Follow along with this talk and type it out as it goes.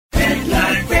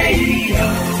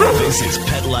This is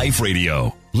Pet Life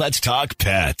Radio. Let's talk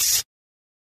pets.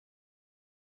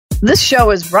 This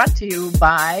show is brought to you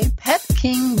by Pet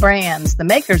King Brands, the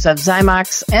makers of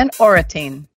Zymox and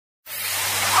Oratine.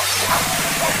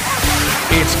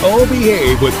 It's Oh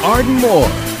Behave with Arden Moore,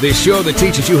 the show that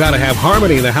teaches you how to have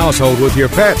harmony in the household with your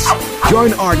pets.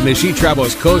 Join Arden as she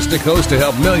travels coast to coast to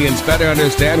help millions better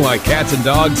understand why cats and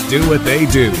dogs do what they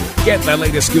do. Get the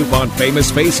latest scoop on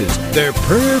famous faces, their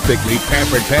perfectly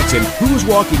pampered pets, and who's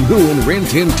walking who in Rin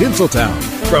Tin Tinseltown.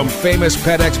 From famous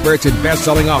pet experts and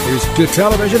best-selling authors to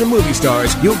television and movie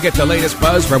stars, you'll get the latest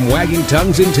buzz from wagging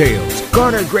tongues and tails.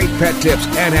 Garner great pet tips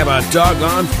and have a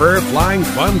doggone fur-flying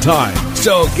fun time.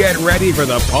 So get ready for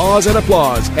the pause and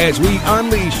applause as we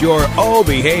unleash your Oh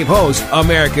Behave host,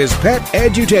 America's pet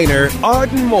edutainer,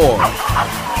 Arden Moore.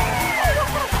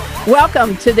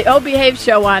 Welcome to the Oh Behave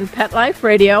show on Pet Life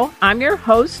Radio. I'm your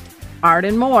host,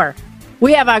 Arden Moore.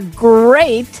 We have a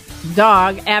great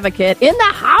dog advocate in the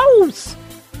house.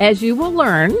 As you will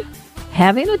learn,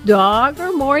 having a dog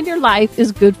or more in your life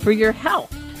is good for your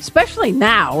health, especially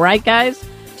now, right, guys?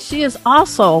 She is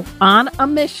also on a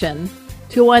mission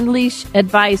to unleash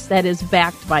advice that is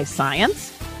backed by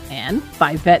science and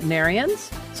by veterinarians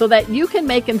so that you can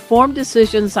make informed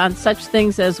decisions on such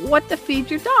things as what to feed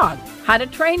your dog, how to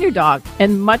train your dog,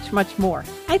 and much, much more.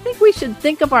 I think we should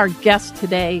think of our guest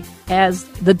today as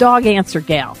the dog answer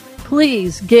gal.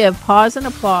 Please give pause and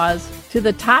applause to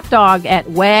the top dog at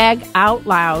Wag Out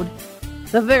Loud,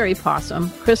 the very possum,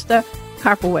 Krista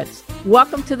Karpowitz.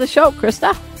 Welcome to the show,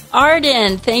 Krista.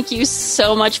 Arden, thank you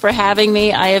so much for having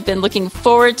me. I have been looking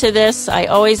forward to this. I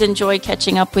always enjoy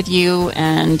catching up with you,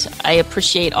 and I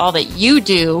appreciate all that you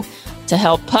do to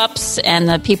help pups and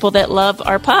the people that love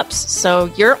our pups. So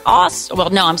you're awesome. Well,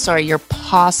 no, I'm sorry, you're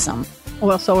possum.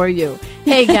 Well, so are you.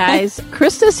 Hey, guys,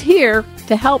 Krista's here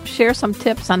to help share some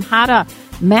tips on how to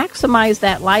maximize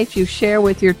that life you share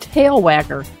with your tail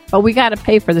wagger. But we got to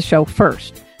pay for the show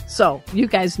first. So you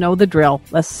guys know the drill.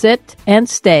 Let's sit and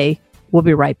stay. We'll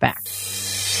be right back.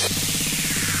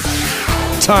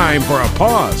 Time for a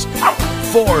pause.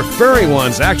 4 furry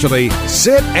ones, actually.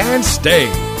 Sit and stay.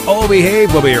 Oh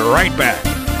Behave will be right back.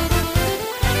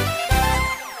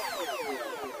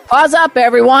 Pause up,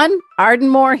 everyone. Arden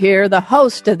Moore here, the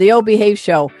host of the Oh Behave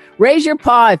show. Raise your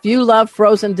paw if you love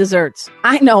frozen desserts.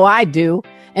 I know I do.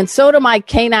 And so do my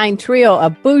canine trio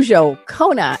of Bujo,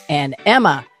 Kona, and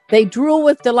Emma. They drool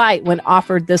with delight when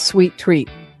offered this sweet treat.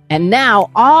 And now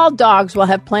all dogs will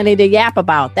have plenty to yap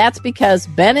about. That's because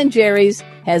Ben & Jerry's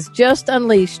has just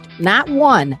unleashed not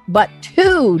 1, but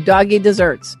 2 doggy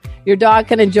desserts. Your dog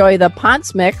can enjoy the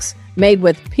Ponce Mix made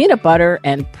with peanut butter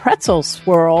and pretzel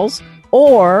swirls,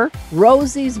 or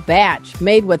Rosie's Batch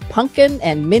made with pumpkin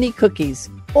and mini cookies.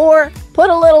 Or put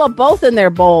a little of both in their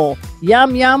bowl.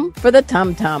 Yum, yum for the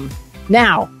tum-tum.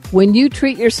 Now, when you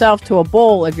treat yourself to a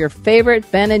bowl of your favorite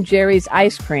Ben & Jerry's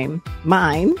ice cream,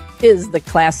 mine is the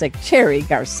classic Cherry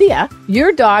Garcia,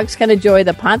 your dogs can enjoy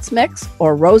the Ponce Mix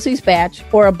or Rosie's Batch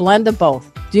or a blend of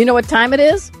both. Do you know what time it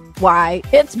is? Why,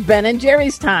 it's Ben &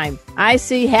 Jerry's time. I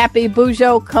see happy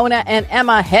Bujo, Kona, and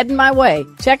Emma heading my way.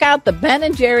 Check out the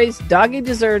Ben & Jerry's doggy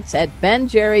desserts at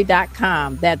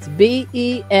benjerry.com. That's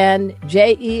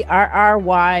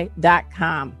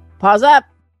BENJERRY.com. Pause up.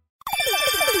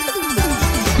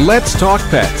 Let's talk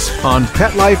pets on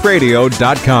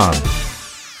PetLifeRadio.com.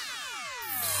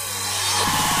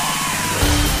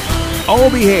 Oh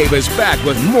Behave is back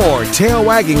with more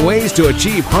tail-wagging ways to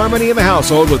achieve harmony in the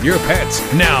household with your pets.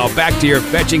 Now, back to your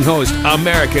fetching host,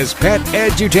 America's pet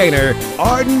edutainer,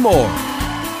 Arden Moore.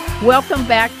 Welcome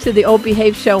back to the Oh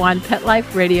Behave show on Pet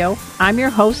Life Radio. I'm your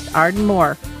host, Arden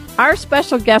Moore. Our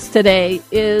special guest today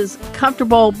is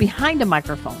comfortable behind a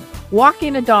microphone,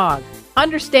 walking a dog,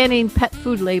 understanding pet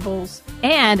food labels,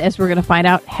 and, as we're going to find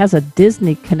out, has a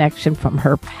Disney connection from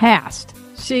her past.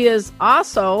 She is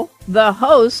also the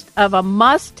host of a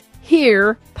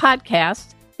must-hear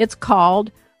podcast. It's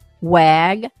called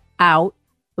Wag Out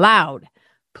Loud.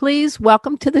 Please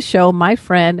welcome to the show my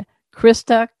friend,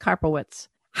 Krista Karpowitz.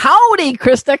 Howdy,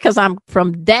 Krista, because I'm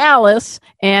from Dallas,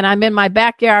 and I'm in my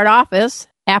backyard office,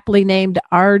 aptly named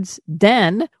Ard's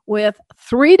Den, with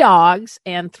 3 dogs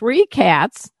and 3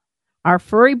 cats, our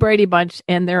furry Brady Bunch,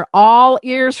 and they're all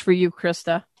ears for you,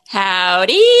 Krista.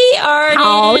 Howdy, Arden.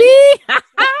 Howdy.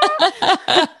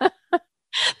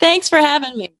 Thanks for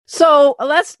having me. So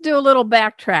let's do a little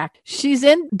backtrack. She's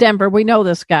in Denver. We know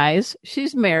this, guys.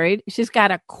 She's married. She's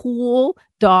got a cool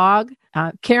dog,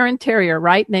 Karen Terrier,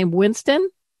 right? Named Winston.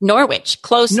 Norwich,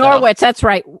 close Norwich, that's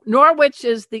right. Norwich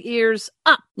is the ears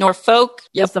up. Norfolk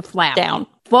is the flap. Down.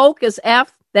 Folk is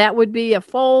F. That would be a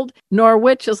fold.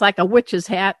 Norwich is like a witch's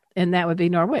hat. and that would be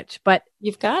Norwich. But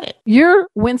You've got it. your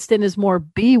Winston is more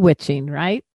bewitching,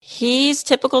 right? He's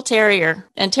typical terrier,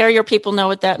 and terrier people know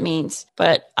what that means.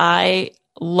 But I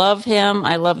love him.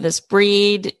 I love this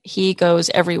breed. He goes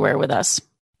everywhere with us.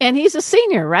 And he's a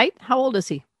senior, right? How old is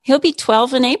he? He'll be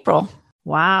 12 in April.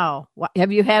 Wow.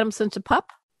 Have you had him since a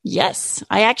pup? Yes,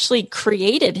 I actually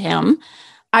created him.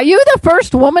 Are you the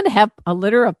first woman to have a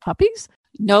litter of puppies?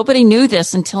 Nobody knew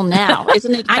this until now.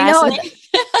 Isn't it I know. fascinating?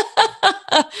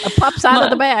 A pup's out of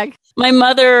the bag. My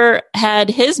mother had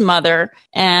his mother,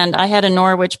 and I had a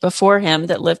Norwich before him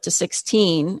that lived to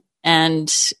 16.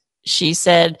 And she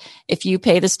said, if you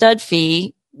pay the stud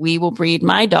fee, we will breed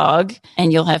my dog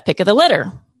and you'll have pick of the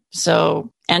litter.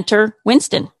 So enter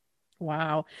Winston.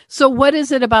 Wow. So what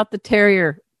is it about the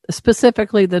terrier,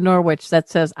 specifically the Norwich, that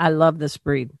says, I love this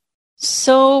breed?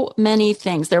 So many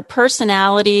things. Their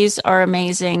personalities are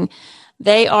amazing.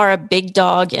 They are a big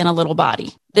dog in a little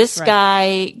body. This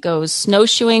guy goes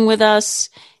snowshoeing with us.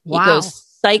 Wow. He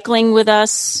goes cycling with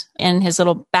us in his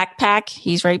little backpack.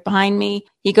 He's right behind me.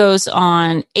 He goes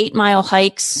on 8-mile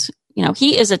hikes. You know,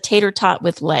 he is a tater tot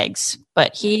with legs,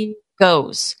 but he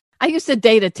goes. I used to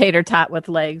date a tater tot with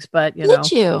legs, but you know.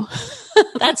 Did you?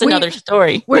 That's another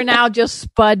story. We're now just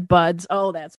spud buds.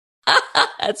 Oh, that's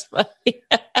funny.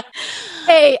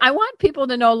 Hey, I want people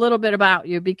to know a little bit about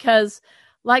you because,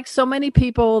 like so many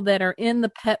people that are in the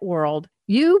pet world,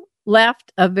 you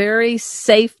left a very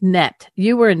safe net.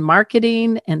 You were in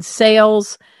marketing and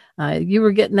sales. You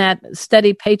were getting that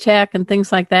steady paycheck and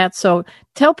things like that. So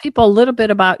tell people a little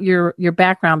bit about your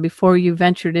background before you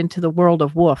ventured into the world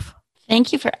of Woof.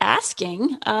 Thank you for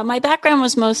asking. My background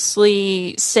was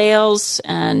mostly sales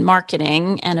and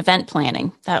marketing and event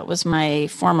planning. That was my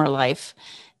former life.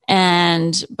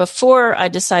 And before I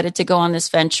decided to go on this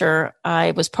venture,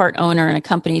 I was part owner in a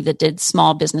company that did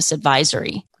small business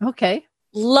advisory. Okay.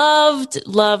 Loved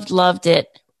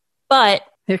it. But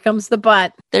here comes the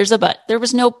but. There's a but. There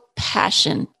was no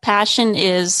passion. Passion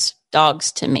is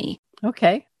dogs to me.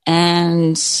 Okay.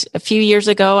 And a few years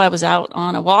ago, I was out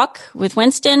on a walk with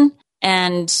Winston,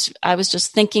 and I was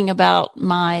just thinking about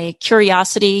my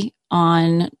curiosity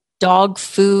on dog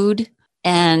food.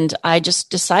 And I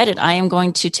just decided I am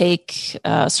going to take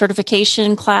a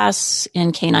certification class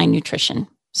in canine nutrition.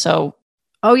 So,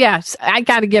 oh, yes. I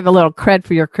got to give a little cred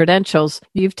for your credentials.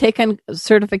 You've taken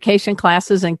certification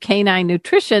classes in canine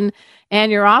nutrition,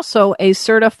 and you're also a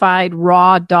certified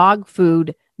raw dog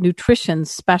food nutrition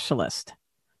specialist.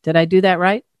 Did I do that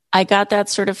right? I got that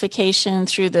certification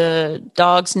through the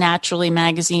Dogs Naturally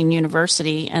Magazine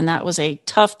University, and that was a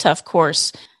tough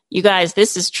course. You guys,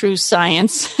 this is true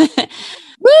science.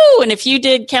 Woo! And if you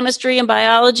did chemistry and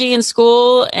biology in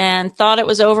school and thought it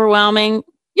was overwhelming,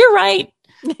 you're right.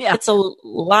 Yeah. It's a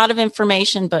lot of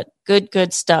information, but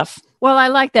good stuff. Well, I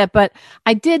like that, but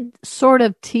I did sort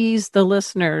of tease the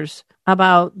listeners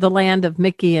about the land of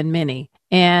Mickey and Minnie.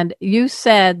 And you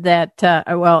said that,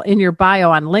 in your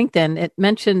bio on LinkedIn, it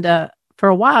mentioned for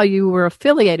a while you were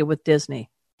affiliated with Disney.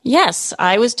 Yes,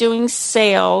 I was doing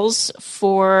sales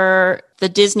for the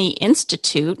Disney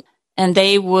Institute, and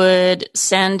they would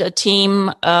send a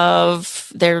team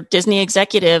of their Disney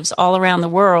executives all around the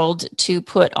world to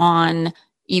put on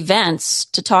events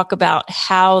to talk about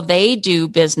how they do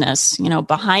business, you know,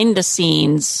 behind the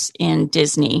scenes in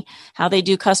Disney, how they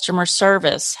do customer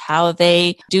service, how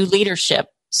they do leadership.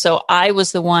 So I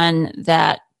was the one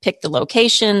that picked the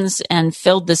locations and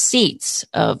filled the seats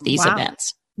of these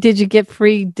events. Did you get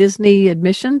free Disney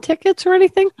admission tickets or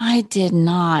anything? I did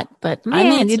not, but man, I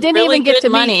made you didn't really even get to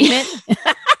money. You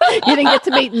didn't get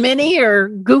to meet Minnie or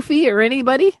Goofy or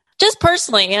anybody? Just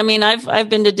personally, I mean, I've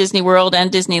been to Disney World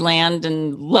and Disneyland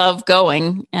and love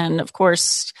going. And of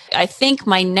course, I think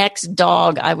my next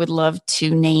dog I would love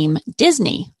to name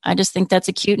Disney. I just think that's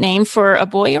a cute name for a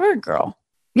boy or a girl.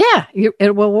 Yeah,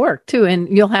 it will work too.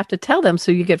 And you'll have to tell them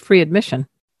so you get free admission.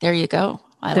 There you go.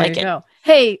 I there like you it. Go.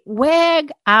 Hey,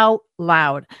 Wag Out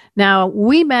Loud. Now,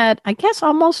 we met, I guess,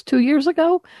 almost 2 years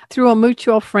ago through a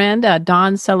mutual friend,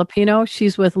 Dawn Celapino.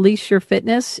 She's with Leash Your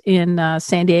Fitness in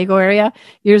San Diego area.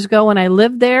 Years ago when I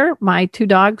lived there, my two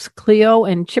dogs, Cleo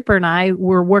and Chipper, and I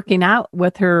were working out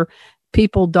with her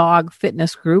People Dog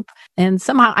Fitness group. And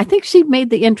somehow, I think she made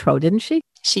the intro, didn't she?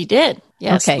 She did.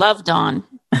 Yes. Okay. Love Dawn.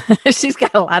 She's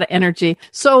got a lot of energy.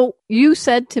 So you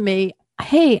said to me,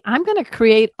 hey, I'm going to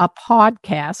create a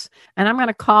podcast and I'm going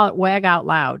to call it Wag Out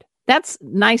Loud. That's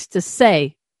nice to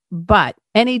say, but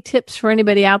any tips for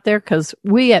anybody out there? Because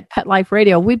we at Pet Life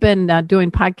Radio, we've been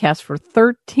doing podcasts for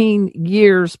 13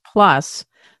 years plus.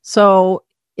 So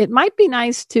it might be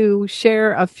nice to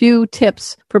share a few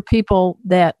tips for people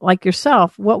that, like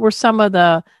yourself, what were some of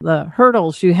the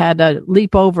hurdles you had to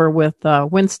leap over with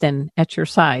Winston at your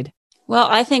side? Well,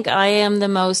 I think I am the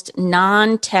most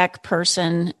non-tech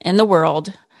person in the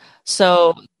world.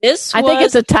 So I think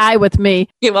it's a tie with me.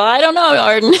 Yeah, well, I don't know,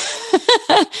 Arden.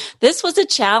 This was a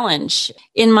challenge.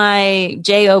 In my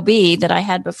job that I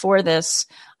had before this,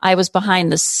 I was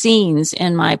behind the scenes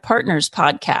in my partner's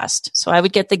podcast. So I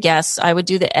would get the guests, I would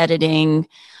do the editing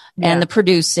and the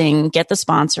producing, get the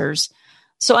sponsors.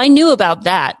 So I knew about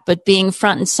that, but being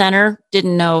front and center,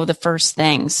 didn't know the first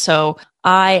thing. So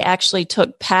I actually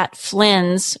took Pat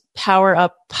Flynn's Power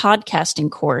Up podcasting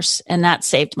course, and that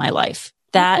saved my life.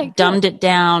 That dumbed it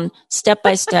down step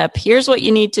by step. Here's what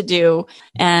you need to do.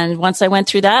 And once I went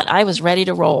through that, I was ready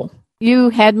to roll. You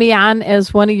had me on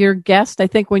as one of your guests. I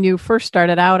think when you first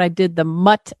started out, I did the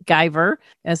Mutt Guyver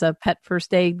as a pet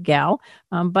first aid gal.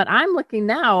 But I'm looking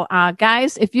now,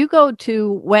 guys, if you go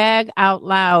to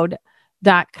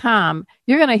wagoutloud.com,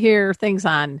 you're going to hear things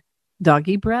on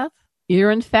doggy breath,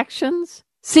 ear infections,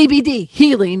 CBD,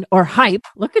 healing, or hype.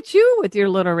 Look at you with your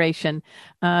alliteration.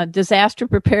 Disaster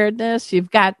preparedness. You've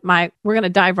got we're going to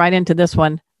dive right into this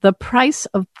one. The price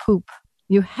of poop.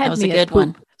 You had that was me a good poop.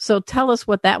 one. So tell us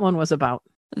what that one was about.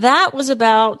 That was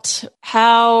about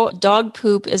how dog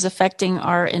poop is affecting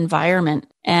our environment.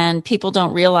 And people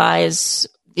don't realize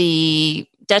the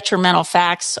detrimental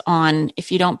facts on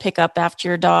if you don't pick up after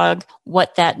your dog,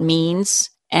 what that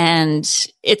means. And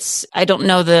I don't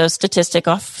know the statistic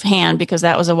offhand because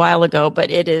that was a while ago, but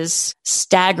it is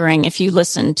staggering if you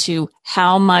listen to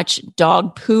how much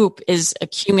dog poop is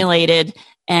accumulated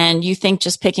and you think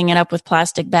just picking it up with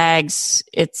plastic bags,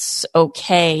 it's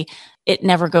okay. It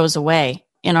never goes away.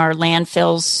 In our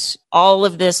landfills, all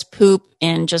of this poop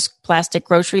in just plastic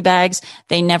grocery bags,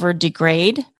 they never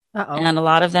degrade. Uh-oh. And a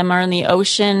lot of them are in the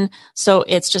ocean. So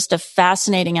it's just a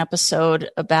fascinating episode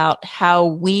about how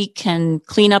we can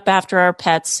clean up after our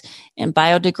pets in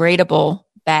biodegradable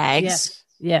bags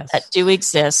that do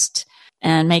exist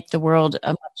and make the world a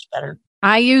much better.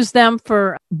 I use them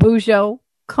for Bujo,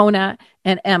 Kona,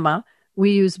 and Emma.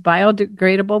 We use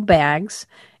biodegradable bags,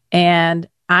 and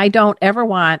I don't ever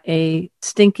want a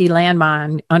stinky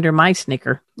landmine under my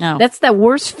sneaker. No. That's the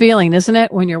worst feeling, isn't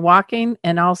it? When you're walking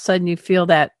and all of a sudden you feel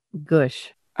that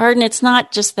gush. Arden, it's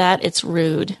not just that, it's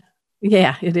rude.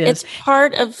 Yeah, it is. It's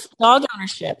part of dog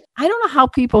ownership. I don't know how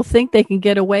people think they can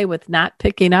get away with not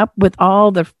picking up with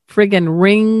all the friggin'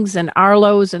 Rings and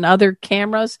Arlos and other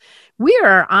cameras. We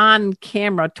are on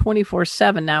camera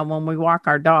 24/7 now when we walk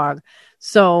our dog.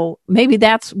 So maybe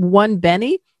that's one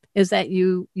Benny is that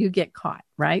you get caught,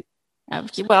 right?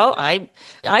 Well, I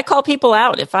call people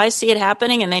out. If I see it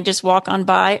happening and they just walk on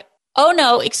by, oh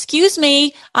no, excuse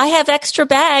me, I have extra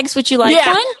bags. Would you like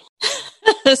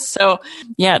one? So,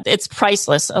 yeah, it's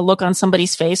priceless. A look on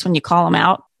somebody's face when you call them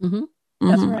out. Mm-hmm.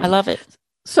 That's right. I love it.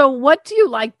 So what do you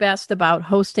like best about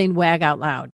hosting Wag Out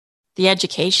Loud? The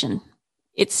education.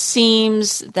 It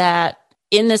seems that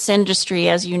in this industry,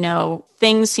 as you know,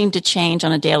 things seem to change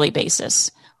on a daily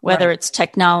basis, whether it's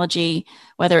technology,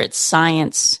 whether it's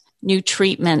science, new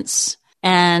treatments.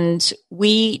 And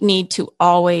we need to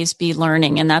always be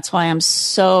learning. And that's why I'm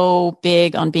so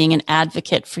big on being an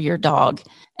advocate for your dog.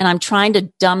 And I'm trying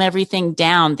to dumb everything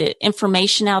down. The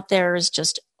information out there is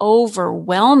just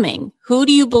overwhelming. Who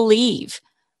do you believe?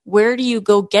 Where do you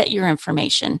go get your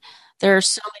information? There are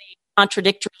so many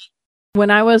contradictory. When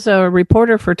I was a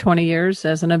reporter for 20 years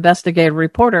as an investigative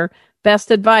reporter, best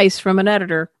advice from an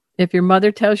editor, if your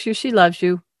mother tells you she loves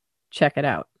you, check it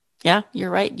out. Yeah,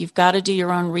 you're right. You've got to do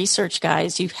your own research,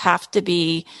 guys. You have to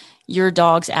be your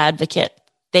dog's advocate.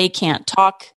 They can't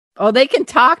talk. Oh, they can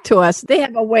talk to us. They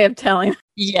have a way of telling.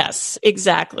 Yes,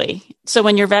 exactly. So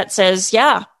when your vet says,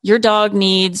 yeah, your dog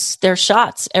needs their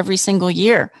shots every single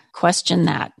year, question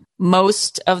that.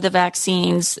 Most of the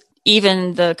vaccines,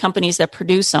 even the companies that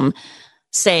produce them,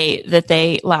 say that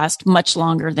they last much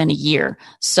longer than a year.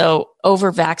 So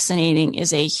over-vaccinating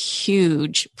is a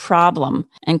huge problem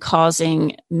and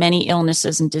causing many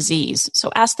illnesses and disease.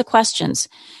 So ask the questions.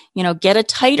 Get a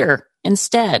titer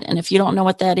instead. And if you don't know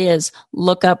what that is,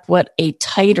 look up what a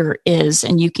titer is,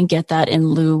 and you can get that in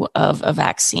lieu of a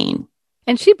vaccine.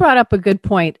 And she brought up a good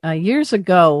point. Years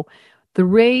ago, the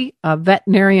way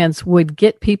veterinarians would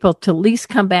get people to at least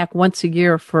come back once a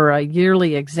year for a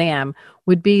yearly exam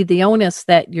would be the onus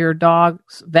that your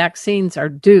dog's vaccines are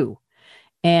due.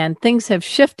 And things have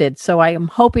shifted. So I am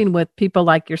hoping with people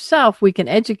like yourself, we can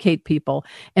educate people.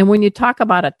 And when you talk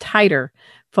about a titer,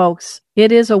 folks,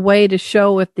 it is a way to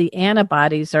show if the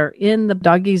antibodies are in the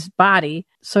doggy's body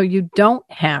so you don't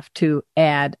have to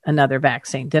add another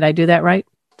vaccine. Did I do that right?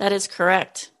 That is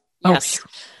correct. Oh, Yes.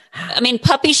 I mean,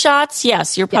 puppy shots,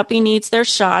 yes, your puppy needs their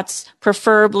shots,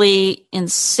 preferably in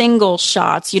single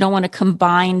shots. You don't want to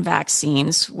combine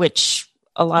vaccines, which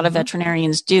a lot of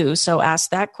veterinarians do. So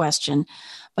ask that question.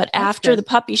 But after the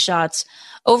puppy shots,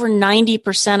 over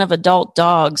 90% of adult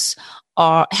dogs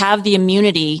have the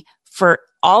immunity for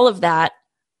all of that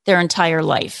their entire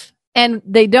life. And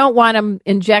they don't want them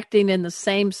injecting in the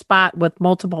same spot with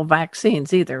multiple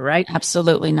vaccines either, right?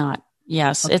 Absolutely not.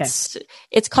 Yes, Okay.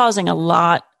 it's causing a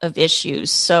lot of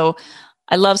issues. So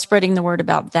I love spreading the word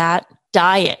about that.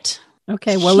 Diet.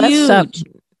 Okay, well, Huge.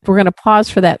 we're going to pause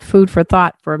for that food for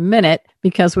thought for a minute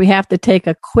because we have to take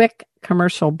a quick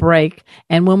commercial break.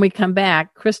 And when we come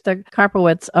back, Krista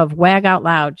Karpowitz of Wag Out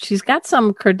Loud, she's got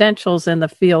some credentials in the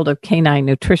field of canine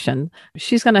nutrition.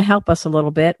 She's going to help us a little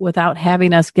bit without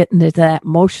having us get into that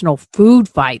emotional food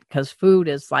fight, because food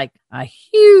is like a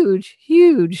huge,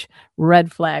 huge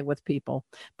red flag with people.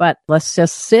 But let's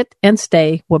just sit and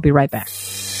stay. We'll be right back.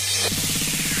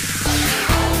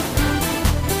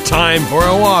 Time for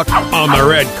a walk on the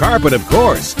red carpet, of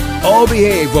course. Oh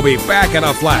Behave will be back in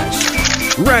a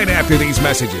flash right after these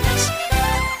messages.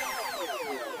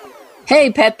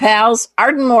 Hey, pet pals,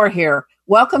 Arden Moore here.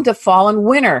 Welcome to fall and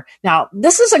winter. Now,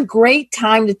 this is a great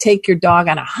time to take your dog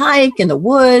on a hike in the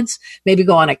woods, maybe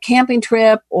go on a camping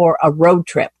trip or a road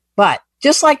trip. But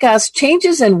just like us,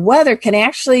 changes in weather can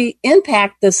actually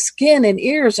impact the skin and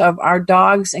ears of our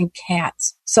dogs and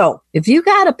cats. So if you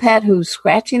got a pet who's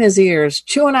scratching his ears,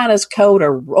 chewing on his coat,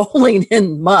 or rolling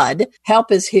in mud,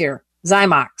 help is here.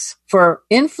 Zymox. For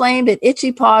inflamed and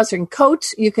itchy paws and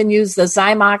coats, you can use the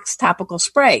Zymox topical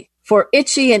spray. For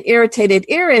itchy and irritated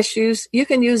ear issues, you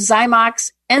can use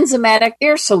Zymox enzymatic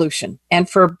ear solution. And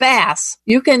for bass,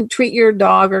 you can treat your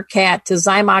dog or cat to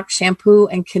Zymox shampoo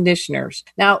and conditioners.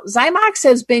 Now, Zymox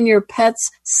has been your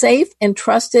pet's safe and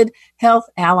trusted health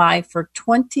ally for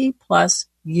 20 plus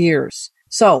years.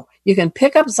 So you can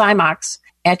pick up Zymox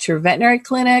at your veterinary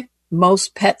clinic,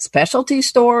 most pet specialty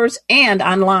stores, and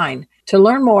online. To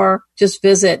learn more, just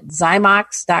visit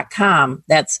Zymox.com.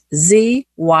 That's ZYMOX.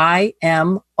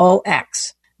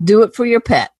 Do it for your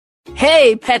pet.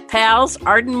 Hey, pet pals,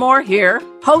 Arden Moore here,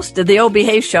 host of the O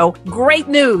Behave Show. Great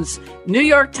news! New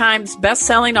York Times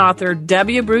bestselling author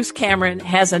W. Bruce Cameron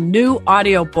has a new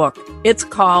audiobook. It's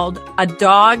called A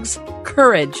Dog's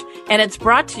Courage, and it's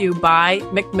brought to you by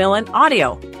Macmillan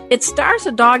Audio. It stars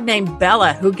a dog named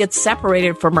Bella who gets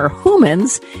separated from her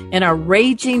humans in a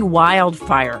raging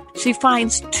wildfire. She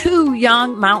finds 2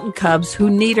 young mountain cubs who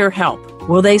need her help.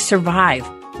 Will they survive?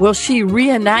 Will she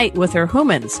reunite with her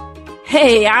humans?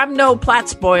 Hey, I'm no plot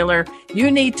spoiler.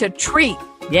 You need to treat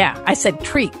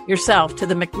yourself to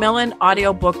the Macmillan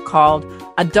audiobook called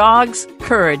A Dog's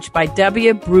Courage by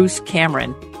W. Bruce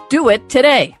Cameron. Do it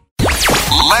today.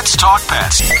 Let's talk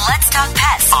pets Let's talk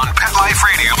pets on Pet Life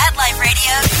Radio. Pet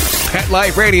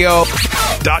Life Radio.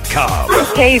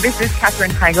 PetLifeRadio.com. Hey, this is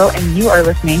Katherine Heigl, and you are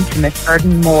listening to Miss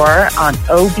Arden Moore on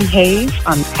O Behave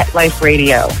on Pet Life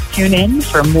Radio. Tune in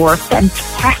for more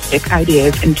fantastic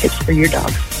ideas and tips for your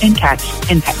dogs and cats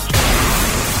and pets.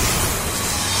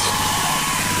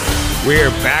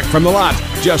 We're back from the lot.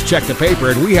 Just checked the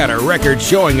paper and we had a record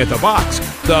showing at the box.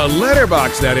 The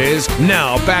letterbox, that is.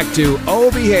 Now back to O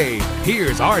Behave.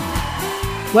 Here's Arden.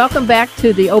 Welcome back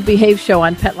to the O Behave Show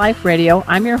on Pet Life Radio.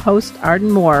 I'm your host, Arden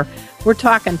Moore. We're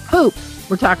talking poop,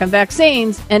 we're talking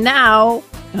vaccines, and now,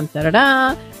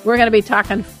 we're going to be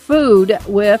talking food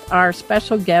with our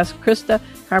special guest, Krista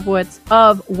Karpowitz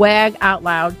of Wag Out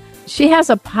Loud. She has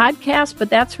a podcast,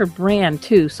 but that's her brand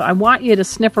too. So I want you to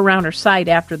sniff around her site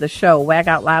after the show,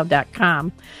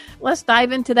 wagoutloud.com. Let's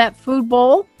dive into that food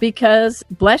bowl because,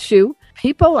 bless you,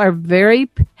 people are very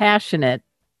passionate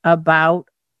about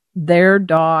their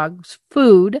dog's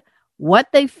food, what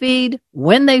they feed,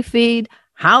 when they feed,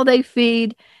 how they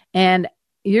feed. And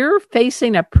you're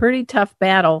facing a pretty tough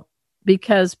battle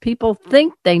because people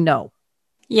think they know.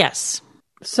 Yes.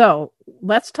 So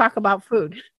let's talk about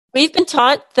food. We've been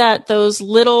taught that those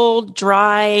little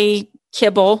dry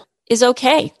kibble is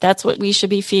okay. That's what we should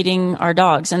be feeding our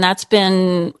dogs. And that's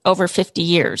been over 50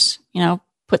 years. You know,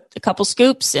 put a couple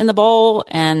scoops in the bowl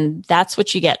and that's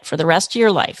what you get for the rest of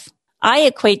your life. I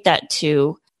equate that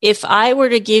to if I were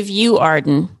to give you,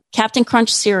 Arden, Captain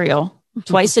Crunch cereal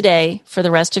twice a day for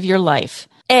the rest of your life.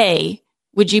 A,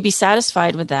 would you be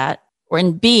satisfied with that? Or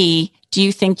in B, do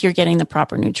you think you're getting the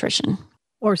proper nutrition?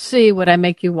 Or C, would I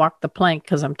make you walk the plank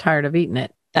because I'm tired of eating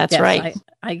it? That's Yes, right.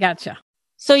 I gotcha.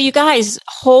 So you guys,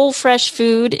 whole fresh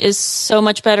food is so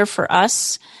much better for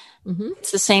us. Mm-hmm.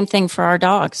 It's the same thing for our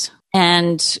dogs.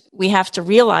 And we have to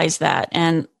realize that.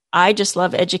 And I just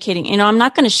love educating. You know, I'm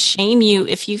not going to shame you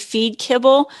if you feed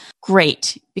kibble.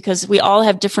 Great, because we all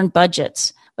have different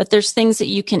budgets. But there's things that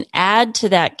you can add to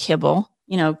that kibble,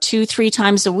 2-3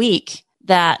 times a week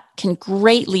that can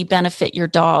greatly benefit your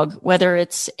dog, whether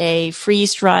it's a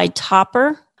freeze-dried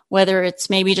topper, whether it's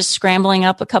maybe just scrambling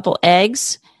up a couple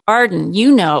eggs. Arden,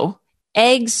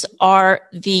 eggs are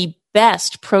the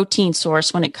best protein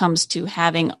source when it comes to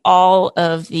having all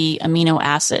of the amino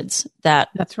acids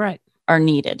that's right, are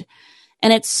needed.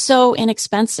 And it's so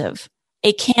inexpensive.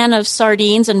 A can of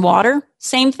sardines and water,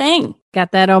 same thing.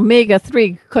 Got that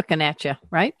omega-3 cooking at you,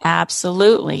 right?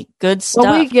 Absolutely. Good stuff.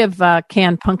 Well, we give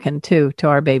canned pumpkin, too, to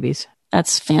our babies.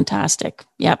 That's fantastic.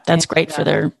 Yep, that's great for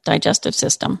their digestive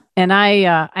system. And I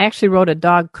actually wrote a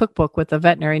dog cookbook with a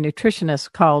veterinary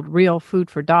nutritionist called Real Food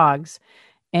for Dogs,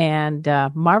 and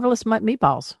Marvelous Mutt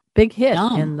Meatballs. Big hit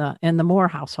in the Moore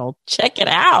household. Check it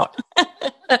out.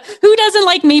 Who doesn't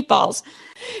like meatballs?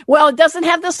 Well, it doesn't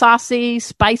have the saucy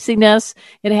spiciness.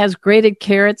 It has grated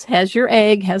carrots, has your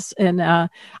egg,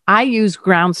 I use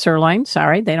ground sirloin.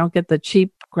 Sorry, they don't get the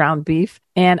cheap ground beef.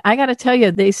 And I got to tell you,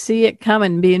 they see it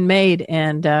coming, being made.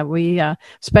 And we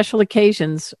special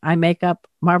occasions, I make up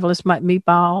Marvelous Mutt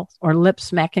Meatball or lip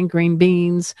smacking green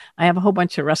beans. I have a whole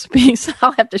bunch of recipes.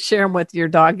 I'll have to share them with your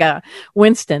dog,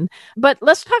 Winston. But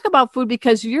let's talk about food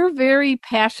because you're very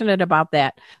passionate about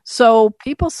that. So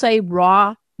people say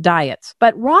raw diets,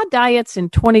 but raw diets in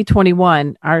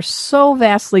 2021 are so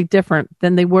vastly different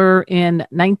than they were in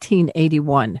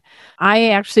 1981. I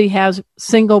actually have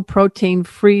single protein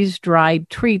freeze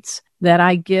dried treats that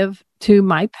I give to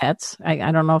my pets.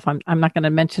 I don't know if I'm not going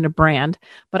to mention a brand,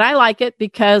 but I like it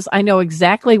because I know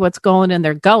exactly what's going in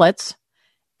their gullets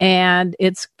and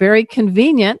it's very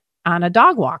convenient on a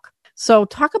dog walk. So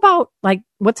talk about like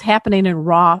what's happening in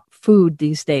raw food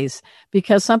these days,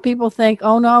 because some people think,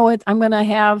 oh no, I'm going to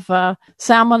have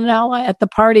salmonella at the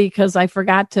party because I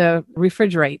forgot to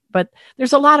refrigerate. But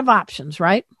there's a lot of options,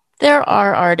 right? There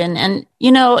are, Arden. And,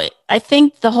 I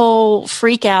think the whole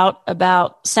freak out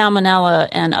about salmonella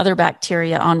and other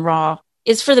bacteria on raw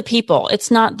is for the people. It's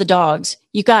not the dogs.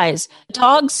 You guys,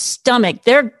 dog's stomach,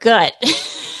 their gut.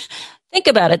 Think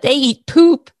about it. They eat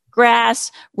poop,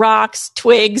 grass, rocks,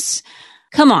 twigs.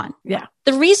 Come on. Yeah.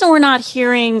 The reason we're not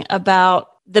hearing about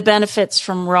the benefits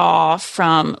from raw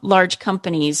from large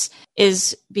companies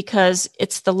is because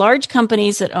it's the large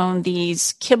companies that own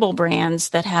these kibble brands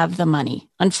that have the money,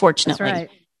 unfortunately. That's right.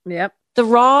 Yep. The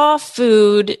raw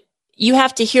food, you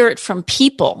have to hear it from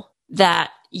people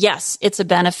that, yes, it's a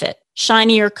benefit.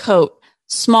 Shinier coat,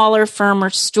 smaller, firmer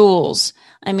stools.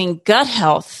 I mean, gut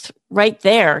health right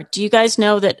there. Do you guys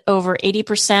know that over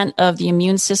 80% of the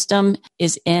immune system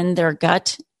is in their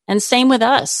gut? And same with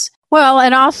us. Well,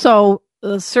 and also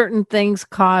certain things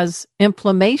cause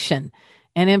inflammation,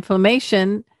 and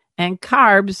inflammation and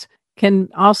carbs can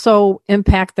also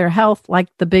impact their health, like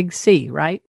the big C,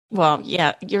 right? Well,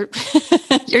 yeah, you're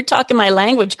talking my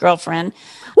language, girlfriend.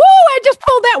 Woo! I just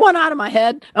pulled that one out of my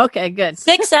head. Okay, good.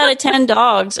 6 out of 10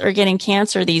 dogs are getting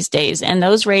cancer these days, and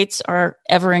those rates are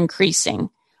ever increasing.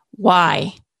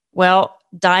 Why? Well,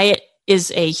 diet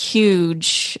is a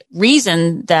huge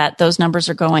reason that those numbers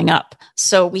are going up.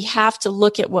 So we have to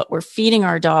look at what we're feeding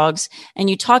our dogs. And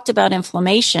you talked about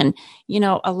inflammation.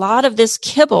 A lot of this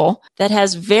kibble that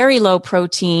has very low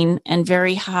protein and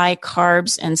very high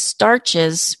carbs and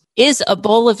starches is a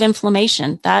bowl of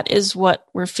inflammation. That is what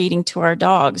we're feeding to our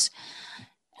dogs.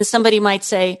 And somebody might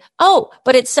say, oh,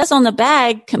 but it says on the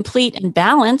bag, complete and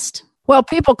balanced. Well,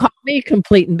 people call me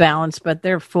complete and balanced, but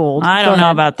they're fooled. I don't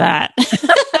know about that.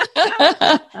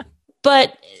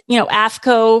 But,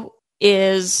 AAFCO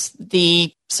is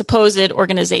the supposed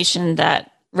organization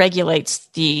that regulates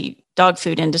the dog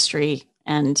food industry,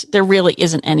 and there really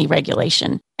isn't any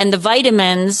regulation. And the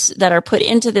vitamins that are put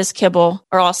into this kibble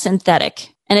are all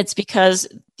synthetic. And it's because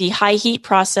the high heat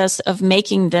process of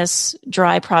making this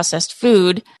dry processed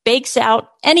food bakes out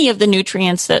any of the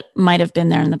nutrients that might have been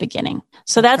there in the beginning.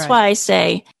 So that's why I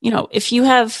say, if you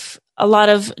have a lot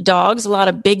of dogs, a lot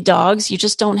of big dogs, you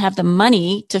just don't have the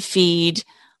money to feed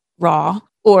raw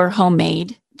or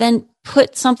homemade, then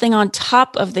put something on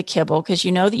top of the kibble, because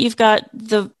you know that you've got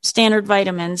the standard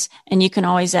vitamins, and you can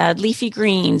always add leafy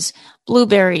greens,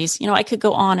 blueberries. I could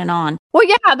go on and on. Well,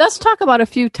 yeah, let's talk about a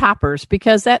few toppers,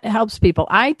 because that helps people.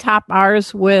 I top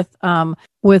ours with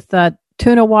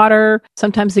tuna water.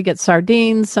 Sometimes they get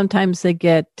sardines. Sometimes they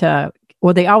get,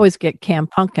 they always get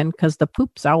canned pumpkin because the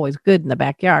poop's always good in the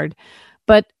backyard.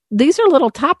 But these are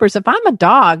little toppers. If I'm a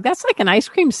dog, that's like an ice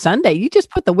cream sundae. You just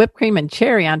put the whipped cream and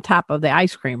cherry on top of the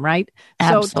ice cream, right?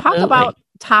 Absolutely. So talk about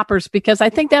toppers, because I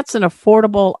think that's an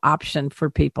affordable option for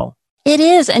people. It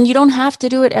is. And you don't have to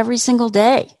do it every single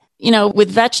day. With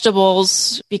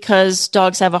vegetables, because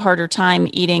dogs have a harder time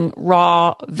eating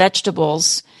raw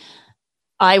vegetables,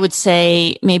 I would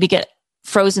say maybe get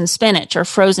frozen spinach or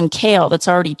frozen kale that's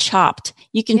already chopped.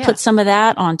 You can put some of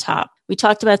that on top. We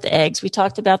talked about the eggs. We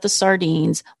talked about the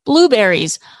sardines,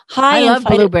 blueberries, high in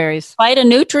blueberries,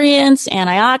 phytonutrients,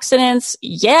 antioxidants.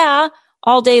 Yeah,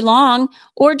 all day long,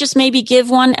 or just maybe give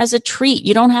one as a treat.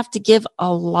 You don't have to give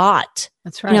a lot.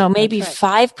 That's right. Maybe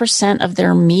 5% of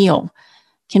their meal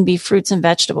can be fruits and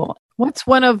vegetable. What's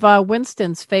one of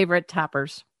Winston's favorite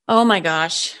toppers? Oh my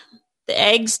gosh. The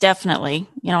eggs, definitely.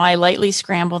 I lightly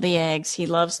scramble the eggs. He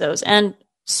loves those. And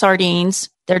sardines.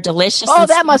 They're delicious. Oh,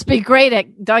 that must be great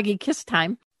at doggy kiss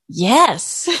time.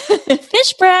 Yes.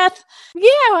 Fish breath. Yeah,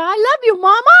 I love you,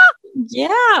 Mama.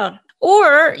 Yeah.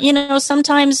 Or,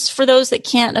 sometimes for those that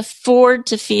can't afford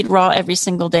to feed raw every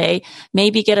single day,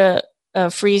 maybe get a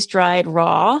freeze-dried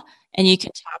raw and you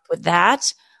can top with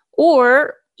that.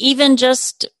 Or even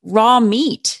just raw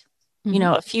meat,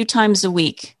 a few times a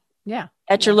week. Yeah.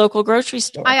 At your local grocery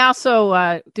store. I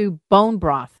also do bone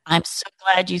broth. I'm so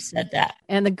glad you said that.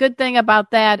 And the good thing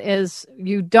about that is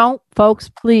folks,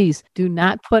 please do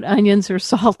not put onions or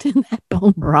salt in that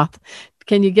bone broth.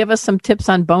 Can you give us some tips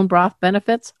on bone broth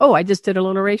benefits? Oh, I just did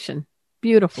alliteration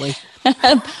beautifully.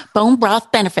 Bone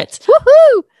broth benefits.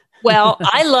 Woohoo! Well,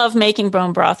 I love making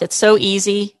bone broth. It's so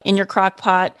easy in your crock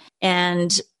pot.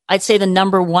 And I'd say the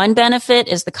number one benefit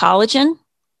is the collagen.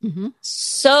 Mm-hmm.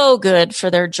 So good for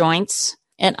their joints.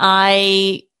 And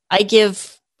I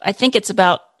think it's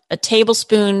about a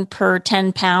tablespoon per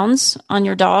 10 pounds on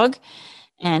your dog.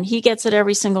 And he gets it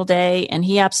every single day and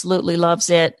he absolutely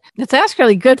loves it. It's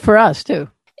actually good for us too.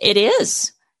 It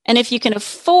is. And if you can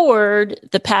afford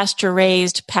the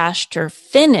pasture-raised,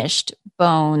 pasture-finished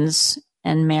bones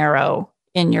and marrow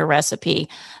in your recipe,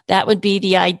 that would be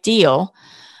the ideal.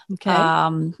 Okay.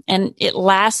 And it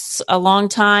lasts a long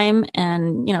time.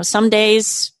 And, some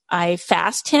days I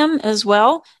fast him as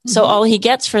well. Mm-hmm. So all he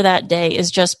gets for that day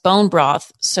is just bone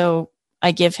broth. So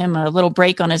I give him a little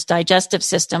break on his digestive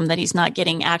system that he's not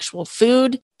getting actual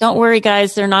food. Don't worry,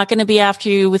 guys. They're not going to be after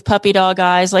you with puppy dog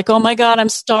eyes like, oh my God, I'm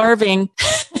starving.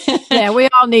 Yeah, we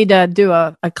all need to do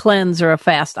a cleanse or a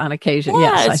fast on occasion.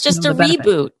 Yeah, yes, it's just a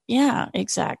reboot. Yeah,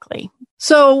 exactly.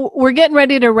 So we're getting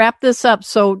ready to wrap this up.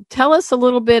 So tell us a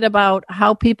little bit about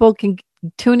how people can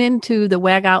tune into the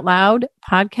Wag Out Loud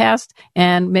podcast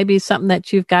and maybe something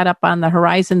that you've got up on the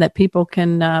horizon that people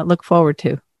can look forward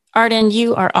to. Arden,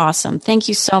 you are awesome. Thank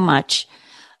you so much.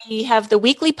 We have the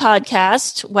weekly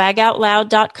podcast,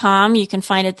 wagoutloud.com. You can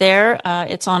find it there.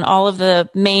 It's on all of the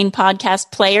main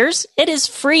podcast players. It is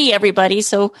free, everybody,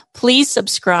 so please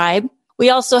subscribe. We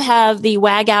also have the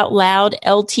Wag Out Loud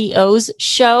LTOs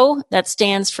show. That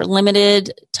stands for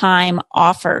limited time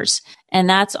offers. And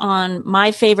that's on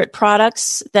my favorite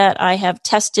products that I have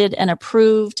tested and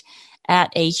approved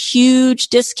at a huge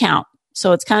discount.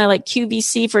 So it's kind of like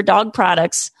QVC for dog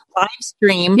products. Live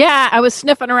stream. Yeah, I was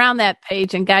sniffing around that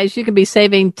page, and guys, you can be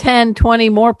saving 10, 20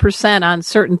 more % on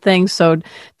certain things. So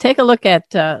take a look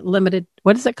at limited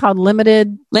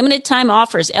time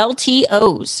offers,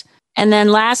 LTOs. And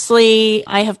then lastly,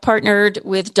 I have partnered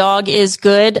with Dog is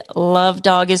Good. Love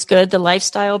Dog is Good, the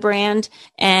lifestyle brand.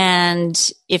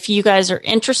 And if you guys are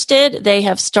interested, they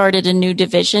have started a new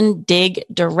division, Dig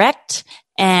Direct.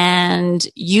 And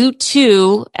you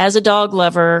too, as a dog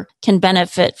lover, can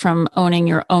benefit from owning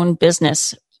your own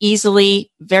business easily,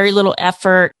 very little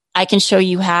effort. I can show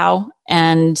you how.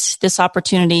 And this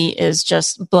opportunity is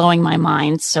just blowing my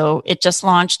mind. So it just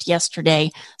launched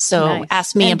yesterday. So nice.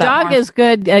 Ask me about Dog is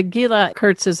Good. Gila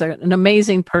Kurtz is an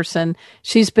amazing person.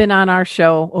 She's been on our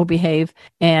show, Oh Behave,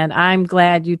 and I'm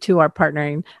glad you two are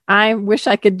partnering. I wish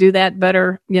I could do that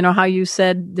better. You know how you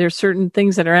said there's certain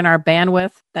things that are in our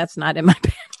bandwidth? That's not in my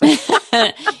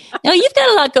bandwidth. No, you've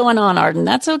got a lot going on, Arden.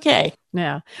 That's okay.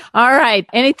 Yeah. All right.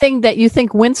 Anything that you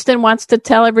think Winston wants to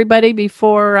tell everybody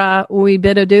before we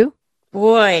bid adieu?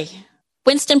 Boy,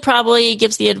 Winston probably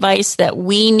gives the advice that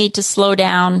we need to slow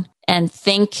down and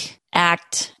think,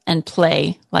 act, and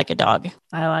play like a dog.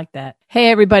 I like that.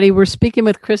 Hey, everybody, we're speaking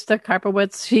with Krista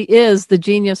Karpowitz. She is the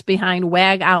genius behind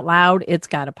Wag Out Loud. It's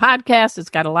got a podcast. It's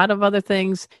got a lot of other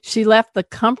things. She left the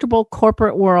comfortable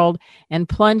corporate world and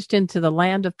plunged into the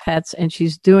land of pets, and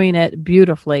she's doing it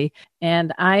beautifully.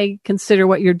 And I consider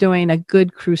what you're doing a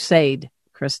good crusade,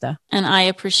 Krista. And I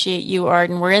appreciate you,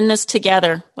 Arden. We're in this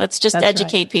together. Let's just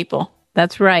educate people.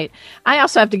 That's right. I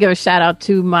also have to give a shout out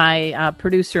to my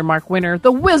producer, Mark Winter,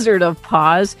 the Wizard of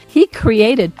Paws. He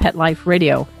created Pet Life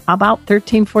Radio about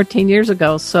 13, 14 years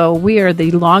ago. So we are the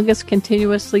longest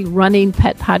continuously running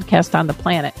pet podcast on the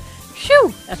planet.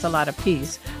 Phew, that's a lot of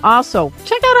P's. Also,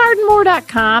 check out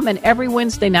ardenmoore.com, and every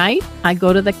Wednesday night, I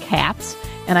go to the cats,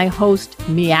 and I host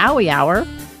Meowie Hour,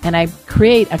 and I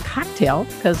create a cocktail,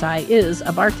 because I is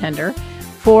a bartender,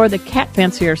 for the Cat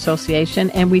Fancier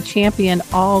Association, and we champion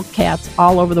all cats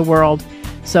all over the world.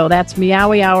 So that's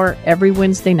Meowie Hour every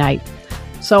Wednesday night.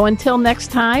 So until next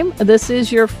time, this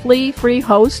is your flea-free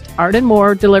host, Arden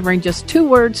Moore, delivering just 2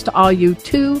 words to all you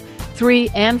 2, 3,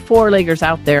 and 4-leggers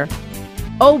out there.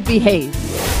 Oh, behave.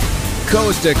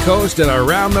 Coast to coast and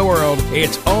around the world,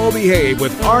 it's Oh Behave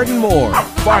with Arden Moore.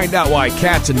 Find out why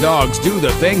cats and dogs do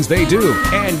the things they do,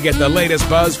 and get the latest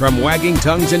buzz from wagging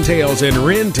tongues and tails in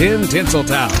Rin Tin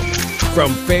Tinseltown.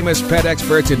 From famous pet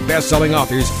experts and best-selling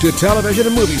authors to television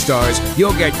and movie stars,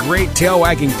 you'll get great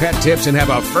tail-wagging pet tips and have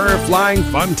a fur-flying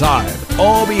fun time.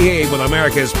 All Behave with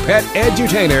America's pet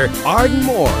edutainer, Arden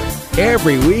Moore.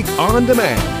 Every week on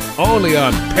demand, only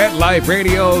on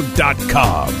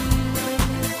PetLifeRadio.com.